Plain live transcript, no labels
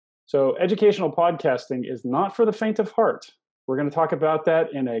So, educational podcasting is not for the faint of heart. We're going to talk about that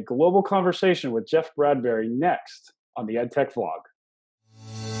in a global conversation with Jeff Bradbury next on the EdTech vlog.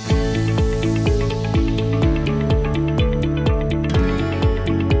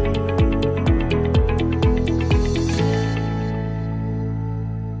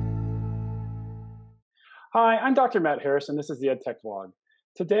 Hi, I'm Dr. Matt Harris, and this is the EdTech vlog.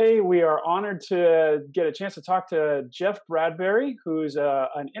 Today, we are honored to get a chance to talk to Jeff Bradbury, who's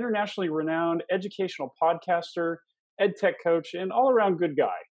an internationally renowned educational podcaster, EdTech coach, and all-around good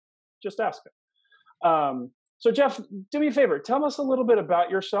guy. Just ask him. So, Jeff, do me a favor. Tell us a little bit about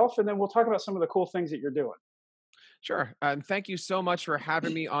yourself, and then we'll talk about some of the cool things that you're doing. Sure. Thank you so much for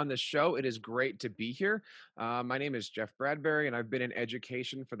having me on the show. It is great to be here. My name is Jeff Bradbury, and I've been in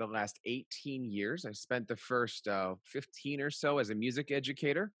education for the last 18 years. I spent the first 15 or so as a music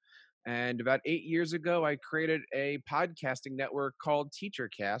educator. And about 8 years ago, I created a podcasting network called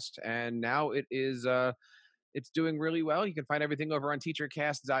TeacherCast. And now it's doing really well. You can find everything over on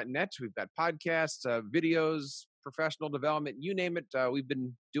teachercast.net. We've got podcasts, videos, professional development, you name it. We've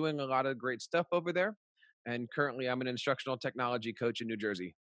been doing a lot of great stuff over there. And currently, I'm an instructional technology coach in New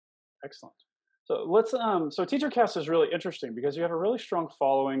Jersey. Excellent. So so TeacherCast is really interesting because you have a really strong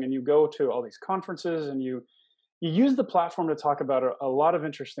following, and you go to all these conferences, and you use the platform to talk about a lot of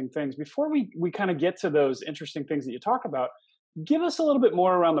interesting things. Before we kind of get to those interesting things that you talk about, give us a little bit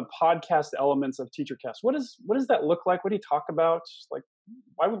more around the podcast elements of TeacherCast. What does that look like? What do you talk about? Like,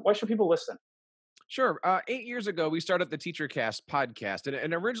 why should people listen? Sure. 8 years ago, we started the TeacherCast podcast,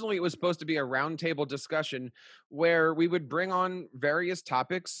 and originally it was supposed to be a roundtable discussion where we would bring on various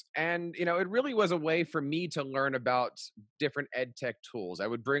topics, and it really was a way for me to learn about different ed tech tools. I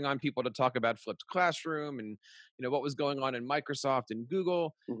would bring on people to talk about flipped classroom and what was going on in Microsoft and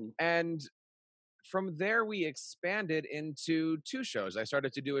Google, Mhm. and from there we expanded into two shows. I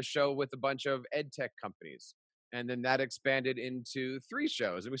started to do a show with a bunch of ed tech companies. And then that expanded into three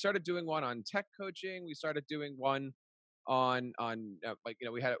shows, and we started doing one on tech coaching. We started doing one we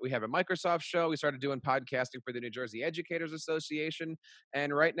have a Microsoft show. We started doing podcasting for the New Jersey Educators Association,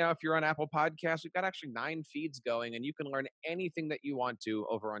 and right now, if you're on Apple Podcasts, we've got actually 9 feeds going, and you can learn anything that you want to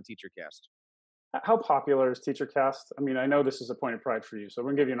over on TeacherCast. How popular is TeacherCast? I mean, I know this is a point of pride for you, so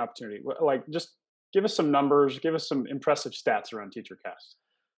we're gonna give you an opportunity. Like, just give us some numbers, give us some impressive stats around TeacherCast.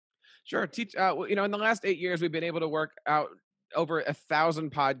 Sure. In the last 8 years, we've been able to work out over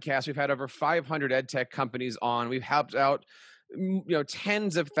 1,000 podcasts. We've had over 500 ed tech companies on. We've helped out,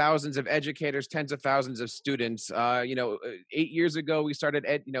 tens of thousands of educators, tens of thousands of students. 8 years ago, we started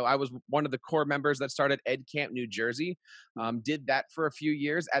I was one of the core members that started Ed Camp New Jersey. Did that for a few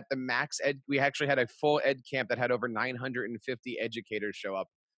years at the Max Ed. We actually had a full Ed Camp that had over 950 educators show up.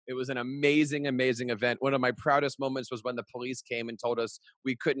 It was an amazing, amazing event. One of my proudest moments was when the police came and told us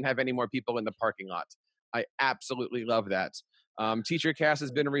we couldn't have any more people in the parking lot. I absolutely love that. TeacherCast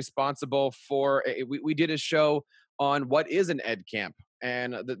has been responsible for, we did a show on what is an ed camp.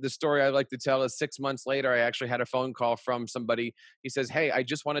 And the story I like to tell is 6 months later, I actually had a phone call from somebody. He says, "Hey, I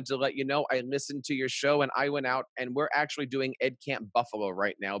just wanted to let you know I listened to your show and I went out and we're actually doing Ed Camp Buffalo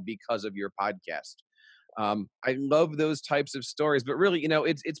right now because of your podcast." I love those types of stories, but really,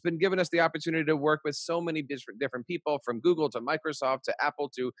 it's been given us the opportunity to work with so many different people, from Google to Microsoft to Apple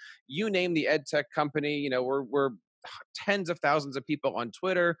to you name the ed tech company. We're tens of thousands of people on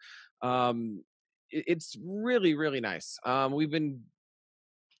Twitter. It's really, really nice. We've been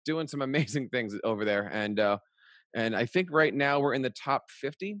doing some amazing things over there, and I think right now we're in the top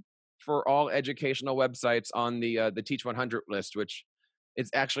 50 for all educational websites on the Teach 100 list, which it's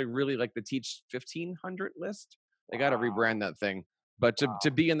actually really like the Teach 1500 list. They got to rebrand that thing. But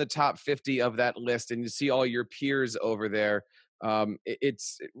to be in the top 50 of that list and you see all your peers over there, it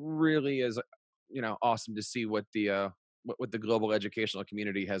really is, awesome to see what the global educational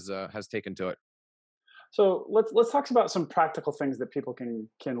community has taken to it. So let's talk about some practical things that people can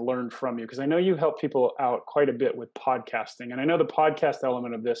learn from you, because I know you help people out quite a bit with podcasting, and I know the podcast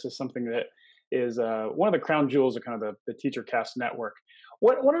element of this is something that is one of the crown jewels of kind of the TeacherCast network.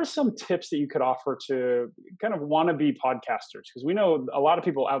 What are some tips that you could offer to kind of wannabe podcasters? Because we know a lot of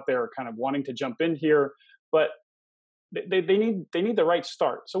people out there are kind of wanting to jump in here, but they need the right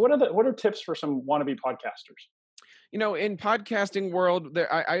start. So what are tips for some wannabe podcasters? In podcasting world,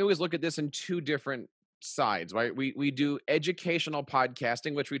 I always look at this in two different sides, right? We do educational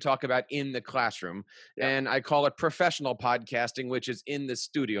podcasting, which we talk about in the classroom, and I call it professional podcasting, which is in the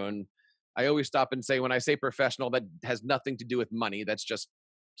studio. And I always stop and say, when I say professional, that has nothing to do with money. That's just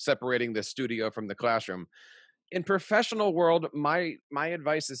separating the studio from the classroom. In professional world, my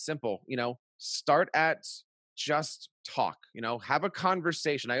advice is simple. Start at just talk, have a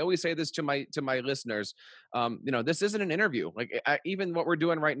conversation. I always say this to my listeners. This isn't an interview. Like, even what we're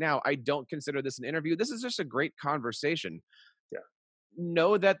doing right now, I don't consider this an interview. This is just a great conversation. Yeah.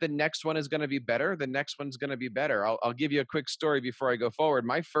 Know that the next one is going to be better. The next one's going to be better. I'll give you a quick story before I go forward.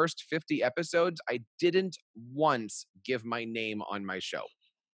 My first 50 episodes, I didn't once give my name on my show.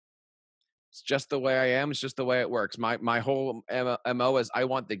 It's just the way I am. It's just the way it works. My whole MO is I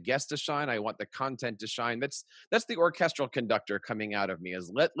want the guest to shine. I want the content to shine. That's the orchestral conductor coming out of me,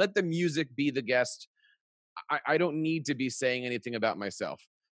 is let the music be the guest. I don't need to be saying anything about myself.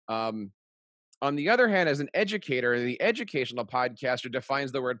 On the other hand, as an educator, the educational podcaster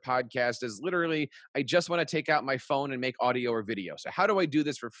defines the word podcast as literally, I just want to take out my phone and make audio or video. So how do I do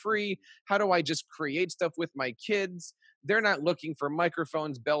this for free? How do I just create stuff with my kids? They're not looking for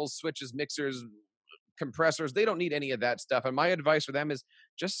microphones, bells, switches, mixers, compressors. They don't need any of that stuff. And my advice for them is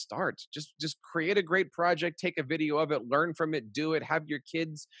just start. Just create a great project, take a video of it, learn from it, do it. Have your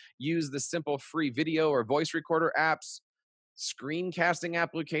kids use the simple free video or voice recorder apps. Screencasting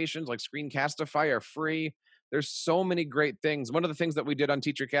applications like Screencastify are free. There's so many great things. One of the things that we did on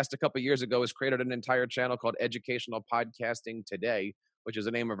TeacherCast a couple of years ago is created an entire channel called Educational Podcasting Today, which is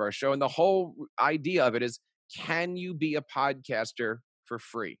the name of our show. And the whole idea of it is, can you be a podcaster for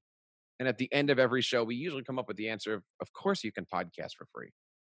free? And at the end of every show, we usually come up with the answer of course you can podcast for free.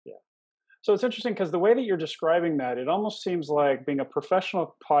 Yeah. So it's interesting because the way that you're describing that, it almost seems like being a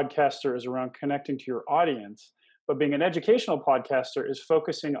professional podcaster is around connecting to your audience, but being an educational podcaster is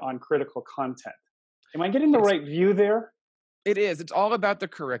focusing on critical content. Am I getting the right view there? It is. It's all about the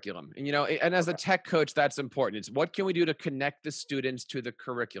curriculum. And as a Okay. tech coach, that's important. It's what can we do to connect the students to the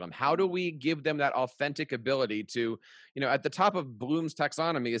curriculum? How do we give them that authentic ability to, at the top of Bloom's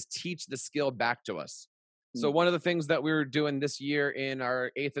taxonomy is teach the skill back to us. So one of the things that we're doing this year in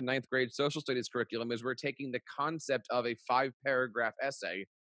our 8th and 9th grade social studies curriculum is we're taking the concept of a 5-paragraph essay,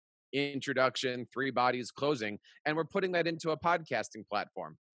 introduction, 3 bodies, closing, and we're putting that into a podcasting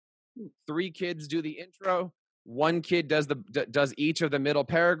platform. 3 kids do the intro, 1 kid does each of the middle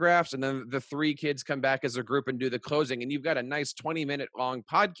paragraphs, and then the 3 kids come back as a group and do the closing, and you've got a nice 20-minute long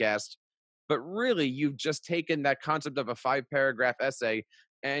podcast. But really, you've just taken that concept of a 5-paragraph essay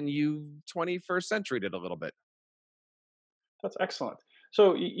and you 21st centuried it a little bit. That's excellent.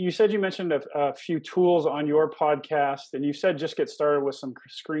 So you said you mentioned a few tools on your podcast, and you said just get started with some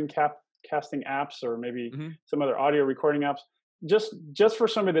casting apps or maybe some other audio recording apps. Just for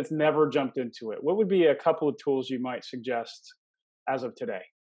somebody that's never jumped into it, what would be a couple of tools you might suggest as of today?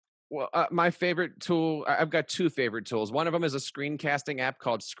 Well, my favorite tool, I've got 2 favorite tools. One of them is a screencasting app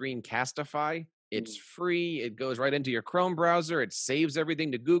called Screencastify. It's free. It goes right into your Chrome browser. It saves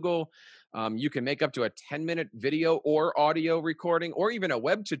everything to Google. You can make up to a 10-minute video or audio recording or even a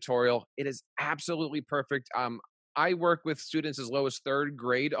web tutorial. It is absolutely perfect. I work with students as low as 3rd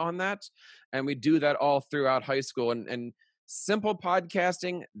grade on that, and we do that all throughout high school. And simple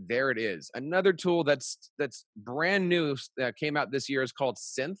podcasting, there it is. Another tool that's brand new that came out this year is called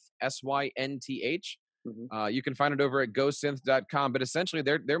Synth, Synth. You can find it over at gosynth.com, but essentially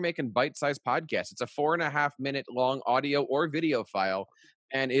they're making bite-sized podcasts. It's a 4.5-minute long audio or video file,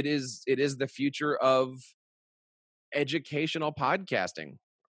 and it is the future of educational podcasting.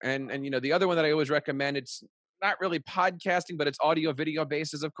 And the other one that I always recommend, it's not really podcasting, but it's audio video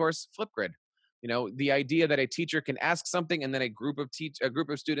based, is of course Flipgrid. The idea that a teacher can ask something and then a group of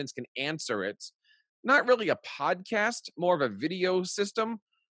students can answer it. Not really a podcast, more of a video system,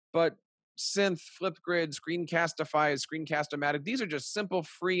 but Synth, Flipgrid, Screencastify, Screencast-O-Matic, these are just simple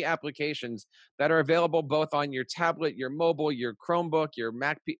free applications that are available both on your tablet, your mobile, your Chromebook, your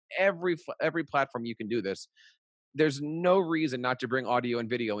Mac, every platform you can do this. There's no reason not to bring audio and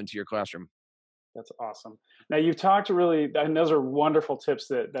video into your classroom. That's awesome. Now you've talked and those are wonderful tips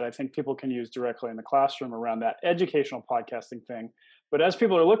that I think people can use directly in the classroom around that educational podcasting thing. But as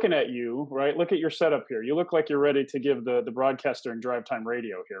people are looking at you, right, look at your setup here. You look like you're ready to give the broadcast during drive time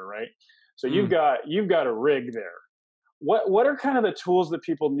radio here, right? So you've got a rig there. What are kind of the tools that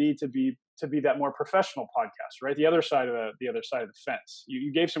people need to be that more professional podcast, right? The other side of the fence.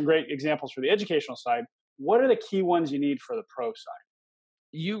 You gave some great examples for the educational side. What are the key ones you need for the pro side?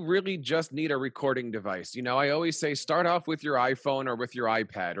 You really just need a recording device. I always say start off with your iPhone or with your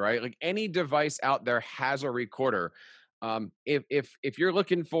iPad, right? Like any device out there has a recorder. If you're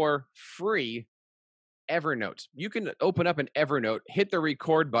looking for free, Evernote. You can open up an Evernote, hit the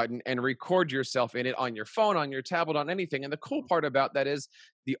record button, and record yourself in it on your phone, on your tablet, on anything. And the cool part about that is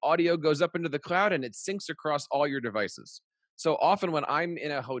the audio goes up into the cloud and it syncs across all your devices. So often when I'm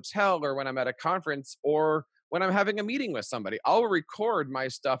in a hotel or when I'm at a conference or when I'm having a meeting with somebody, I'll record my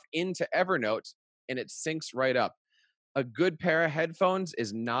stuff into Evernote and it syncs right up. A good pair of headphones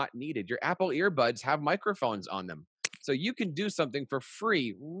is not needed. Your Apple earbuds have microphones on them. So you can do something for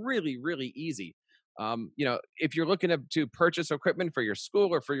free, really, really easy. If you're looking to purchase equipment for your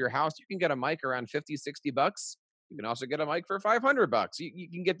school or for your house, you can get a mic around 50, $60. You can also get a mic for $500. You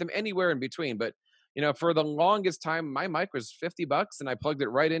can get them anywhere in between. But, for the longest time, my mic was $50 and I plugged it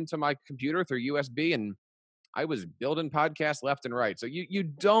right into my computer through USB, and I was building podcasts left and right. So you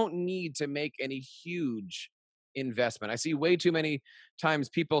don't need to make any huge investment. I see way too many times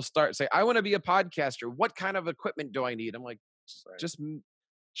people say, I want to be a podcaster. What kind of equipment do I need? I'm like, Right.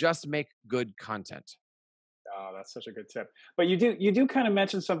 just make good content. Oh, that's such a good tip. But you do kind of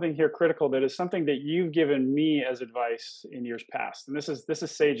mention something here critical that is something that you've given me as advice in years past. And this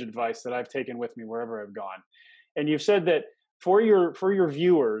is sage advice that I've taken with me wherever I've gone. And you've said that for your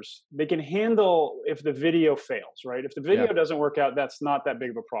viewers, they can handle if the video fails, right? If the Yeah. video doesn't work out, that's not that big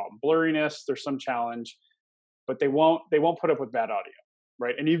of a problem. Blurriness, there's some challenge, but they won't put up with bad audio,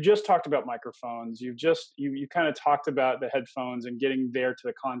 right? And you've just talked about microphones. You kind of talked about the headphones and getting there to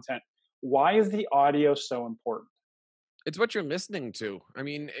the content. Why is the audio so important? It's what you're listening to. I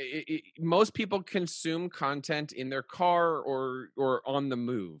mean, most people consume content in their car or on the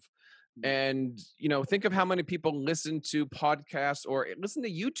move. And, think of how many people listen to podcasts or listen to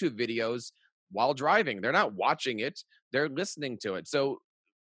YouTube videos while driving. They're not watching it, they're listening to it. So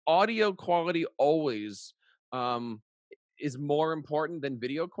audio quality always um, is more important than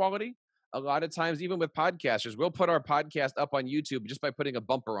video quality. A lot of times, even with podcasters, we'll put our podcast up on YouTube just by putting a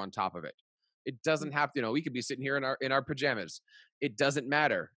bumper on top of it. It doesn't have to, we could be sitting here in our pajamas. It doesn't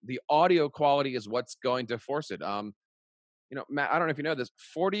matter. The audio quality is what's going to force it. Matt, I don't know if you know this,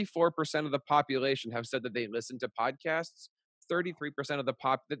 44% of the population have said that they listen to podcasts. 33% of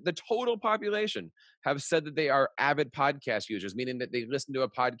the total population have said that they are avid podcast users, meaning that they listen to a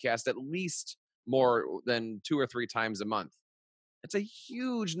podcast at least more than 2 or 3 times a month. It's a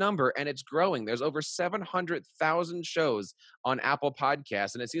huge number and it's growing. There's over 700,000 shows on Apple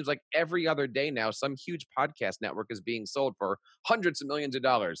Podcasts. And it seems like every other day now, some huge podcast network is being sold for hundreds of millions of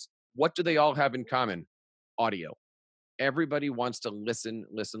dollars. What do they all have in common? Audio. Everybody wants to listen,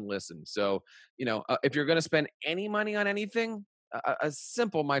 listen, listen. So, if you're going to spend any money on anything, a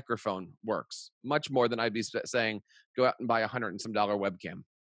simple microphone works much more than I'd be saying, go out and buy $100 and some webcam.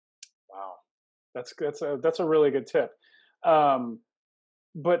 Wow, that's a really good tip.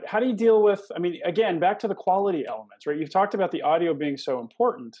 But how do you deal with? I mean, again, back to the quality elements, right? You've talked about the audio being so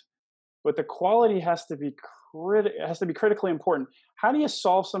important, but the quality has to be critically important. How do you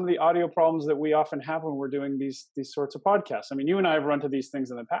solve some of the audio problems that we often have when we're doing these sorts of podcasts? I mean, you and I have run to these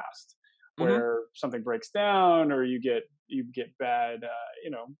things in the past Mm-hmm. where something breaks down, or you get bad,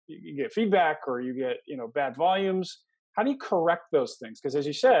 you get feedback, or you get bad volumes. How do you correct those things? Because as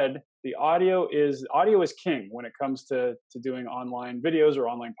you said, the audio is king when it comes to doing online videos or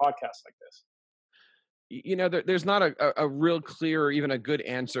online podcasts like this. There's not a real clear or even a good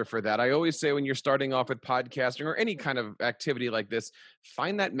answer for that. I always say when you're starting off with podcasting or any kind of activity like this,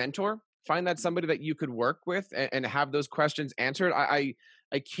 find that mentor, find that somebody that you could work with and have those questions answered. I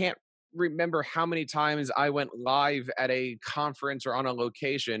can't remember how many times I went live at a conference or on a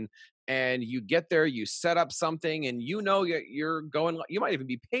location, and you get there, you set up something, and you're going. You might even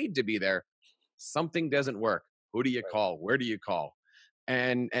be paid to be there. Something doesn't work. Who do you Right. call? Where do you call?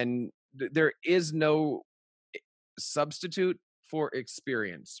 And there is no substitute for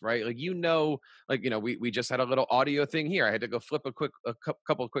experience, right? Like, we just had a little audio thing here. I had to go flip a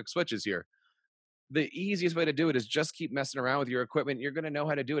couple of quick switches here. The easiest way to do it is just keep messing around with your equipment. You're going to know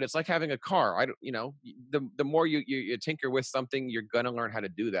how to do it. It's like having a car. I don't, the more you tinker with something, you're going to learn how to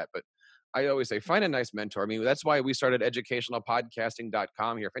do that. But I always say, find a nice mentor. I mean, that's why we started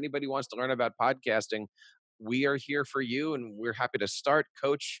educationalpodcasting.com here. If anybody wants to learn about podcasting, we are here for you, and we're happy to start,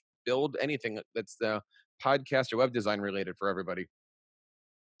 coach, build anything that's the podcast or web design related for everybody.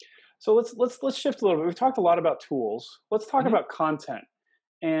 So let's shift a little bit. We've talked a lot about tools. Let's talk Mhm. about content.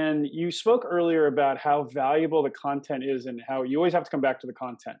 And you spoke earlier about how valuable the content is and how you always have to come back to the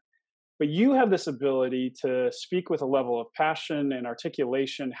content. But you have this ability to speak with a level of passion and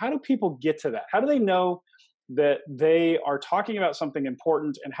articulation. How do people get to that? How do they know that they are talking about something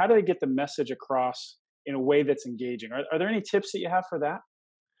important, and how do they get the message across in a way that's engaging? Are there any tips that you have for that?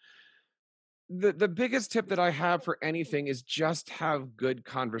 The biggest tip that I have for anything is just have good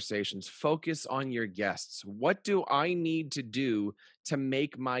conversations. Focus on your guests. What do I need to do to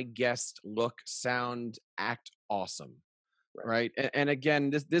make my guest look, sound, act awesome? Right. Right. And again,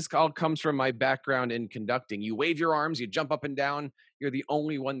 this all comes from my background in conducting. You wave your arms, you jump up and down. You're the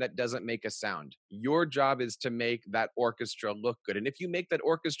only one that doesn't make a sound. Your job is to make that orchestra look good. And if you make that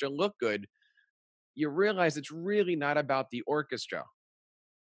orchestra look good, you realize it's really not about the orchestra.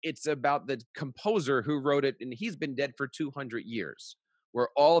 It's about the composer who wrote it, and he's been dead for 200 years. We're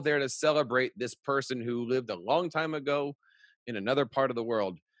all there to celebrate this person who lived a long time ago in another part of the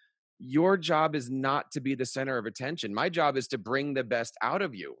world. Your job is not to be the center of attention. My job is to bring the best out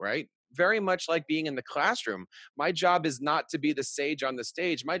of you, right? Very much like being in the classroom. My job is not to be the sage on the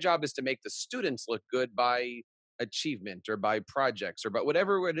stage. My job is to make the students look good by achievement or by projects or by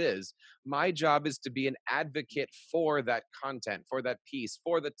whatever it is. My job is to be an advocate for that content, for that piece,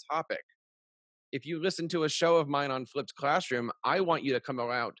 for the topic. If you listen to a show of mine on Flipped Classroom, I want you to come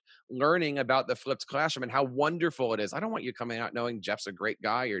out learning about the Flipped Classroom and how wonderful it is. I don't want you coming out knowing Jeff's a great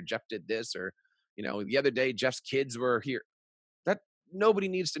guy or Jeff did this or, the other day Jeff's kids were here. That nobody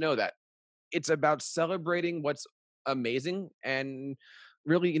needs to know that. It's about celebrating what's amazing and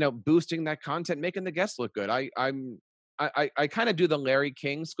really, boosting that content, making the guests look good. I kind of do the Larry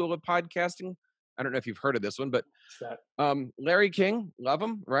King School of Podcasting. I don't know if you've heard of this one, but Larry King, love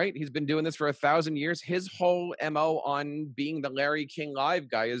him, right? He's been doing this for 1,000 years. His whole MO on being the Larry King live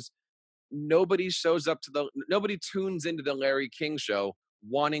guy is nobody tunes into the Larry King show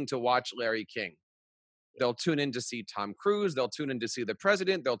wanting to watch Larry King. They'll tune in to see Tom Cruise. They'll tune in to see the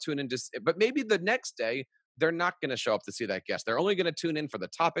president. They'll tune in but maybe the next day, they're not going to show up to see that guest. They're only going to tune in for the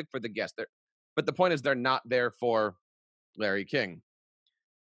topic, for the guest. But the point is they're not there for Larry King.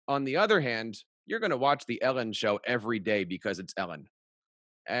 On the other hand, you're going to watch the Ellen show every day because it's Ellen.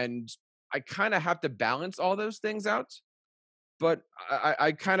 And I kind of have to balance all those things out. But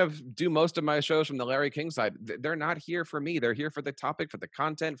I kind of do most of my shows from the Larry King side. They're not here for me. They're here for the topic, for the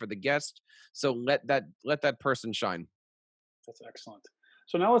content, for the guest. So let that person shine. That's excellent.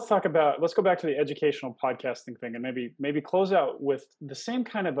 So now let's go back to the educational podcasting thing and maybe close out with the same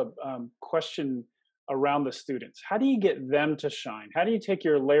kind of a question around the students. How do you get them to shine? How do you take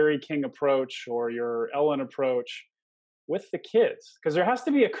your Larry King approach or your Ellen approach with the kids? Because there has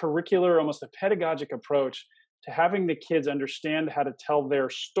to be a curricular, almost a pedagogic approach to having the kids understand how to tell their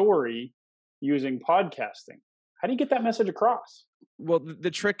story using podcasting. How do you get that message across? Well, the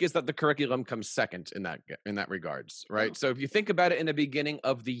trick is that the curriculum comes second in that regards, right? So if you think about it in the beginning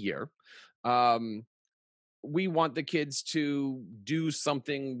of the year, we want the kids to do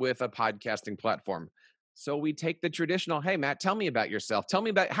something with a podcasting platform. So we take the traditional, hey, Matt, tell me about yourself. Tell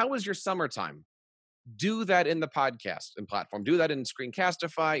me about how was your summertime? Do that in the podcast and platform. Do that in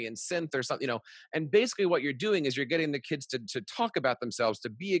Screencastify, in Synth or something, And basically what you're doing is you're getting the kids to talk about themselves, to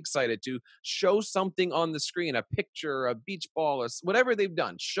be excited, to show something on the screen, a picture, a beach ball, whatever they've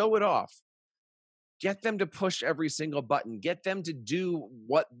done. Show it off. Get them to push every single button. Get them to do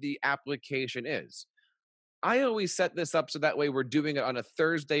what the application is. I always set this up so that way we're doing it on a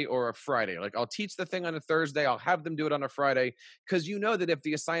Thursday or a Friday. Like I'll teach the thing on a Thursday. I'll have them do it on a Friday. Because you know that if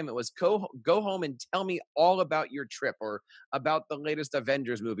the assignment was go home and tell me all about your trip or about the latest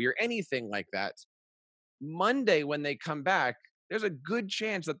Avengers movie or anything like that, Monday when they come back, there's a good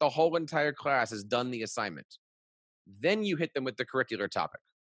chance that the whole entire class has done the assignment. Then you hit them with the curricular topic.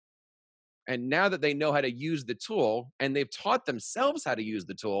 And now that they know how to use the tool and they've taught themselves how to use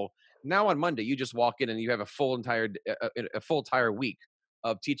the tool, now on Monday, you just walk in and you have a full entire week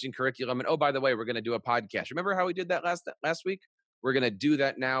of teaching curriculum. And oh, by the way, we're going to do a podcast. Remember how we did that last week? We're going to do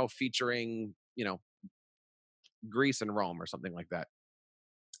that now featuring, Greece and Rome or something like that.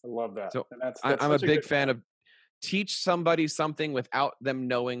 I love that. So and that's I'm a big fan of teach somebody something without them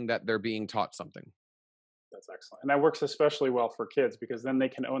knowing that they're being taught something. That's excellent. And that works especially well for kids because then they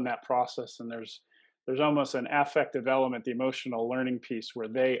can own that process and there's almost an affective element, the emotional learning piece where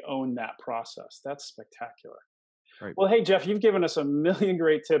they own that process. That's spectacular. Right. Well, hey, Jeff, you've given us a million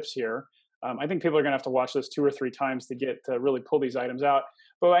great tips here. I think people are going to have to watch this 2 or 3 times to really pull these items out.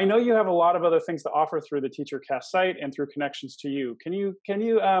 But I know you have a lot of other things to offer through the TeacherCast site and through connections to you. Can you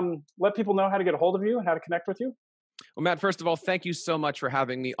let people know how to get a hold of you and how to connect with you? Well, Matt, first of all, thank you so much for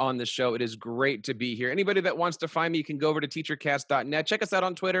having me on the show. It is great to be here. Anybody that wants to find me, you can go over to teachercast.net. Check us out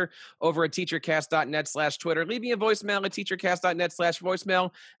on Twitter over at teachercast.net/Twitter. Leave me a voicemail at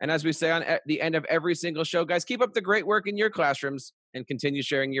teachercast.net/voicemail. And as we say at the end of every single show, guys, keep up the great work in your classrooms and continue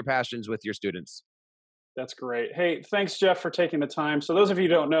sharing your passions with your students. That's great. Hey, thanks, Jeff, for taking the time. So those of you who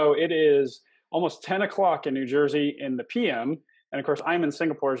don't know, it is almost 10 o'clock in New Jersey in the PM. And of course, I'm in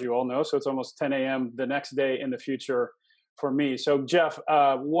Singapore, as you all know, so it's almost 10 a.m. the next day in the future for me. So Jeff,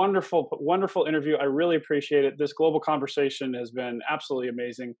 wonderful, wonderful interview. I really appreciate it. This global conversation has been absolutely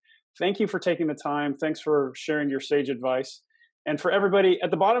amazing. Thank you for taking the time. Thanks for sharing your sage advice. And for everybody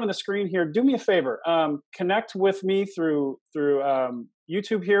at the bottom of the screen here, do me a favor. Connect with me through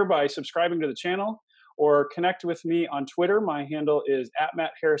YouTube here by subscribing to the channel, or connect with me on Twitter. My handle is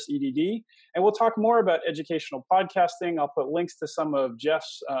 @MattHarrisEDD, and we'll talk more about educational podcasting. I'll put links to some of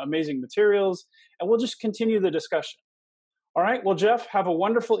Jeff's amazing materials, and we'll just continue the discussion. All right. Well, Jeff, have a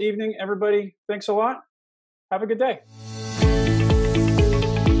wonderful evening, everybody. Thanks a lot. Have a good day.